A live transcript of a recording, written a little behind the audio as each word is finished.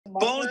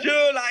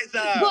Bonjour,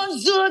 Liza.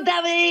 Bonjour,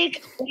 David.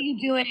 What are you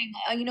doing?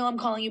 You know I'm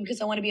calling you because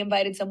I want to be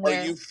invited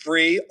somewhere. Are you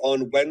free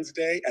on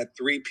Wednesday at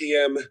 3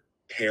 p.m.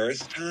 Paris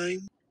time?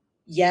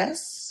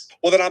 Yes.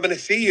 Well, then I'm going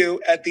to see you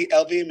at the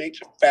LVMH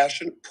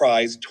Fashion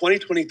Prize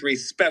 2023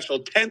 special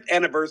 10th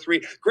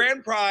anniversary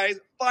grand prize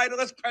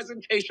finalist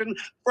presentation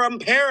from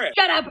Paris.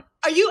 Shut up.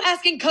 Are you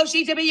asking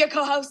Koshy to be your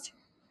co-host?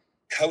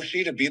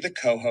 Koshy to be the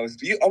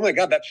co-host. Oh my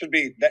God, that should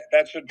be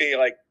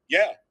like,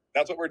 yeah,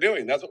 that's what we're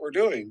doing. That's what we're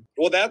doing.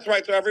 Well, that's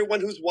right. So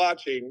everyone who's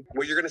watching,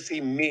 well, you're going to see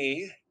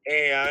me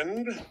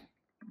and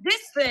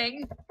This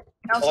thing.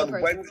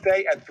 on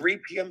Wednesday at 3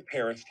 p.m.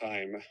 Paris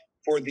time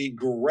for the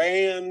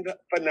grand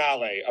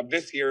finale of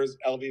this year's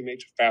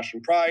LVMH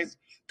Fashion Prize.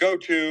 Go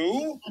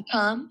to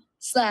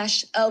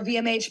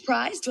 .com/LVMH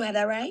Prize. Do I have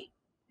that right?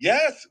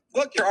 Yes.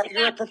 Look,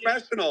 you're a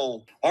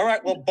professional. All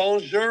right. Well,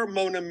 bonjour,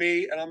 mon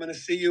ami, and I'm going to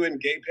see you in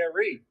Gay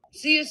Paris.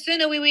 See you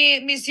soon. Oui, oui,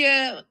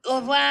 monsieur. Au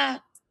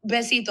revoir.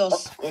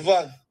 Besitos. Au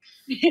revoir.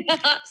 See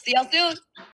y'all soon.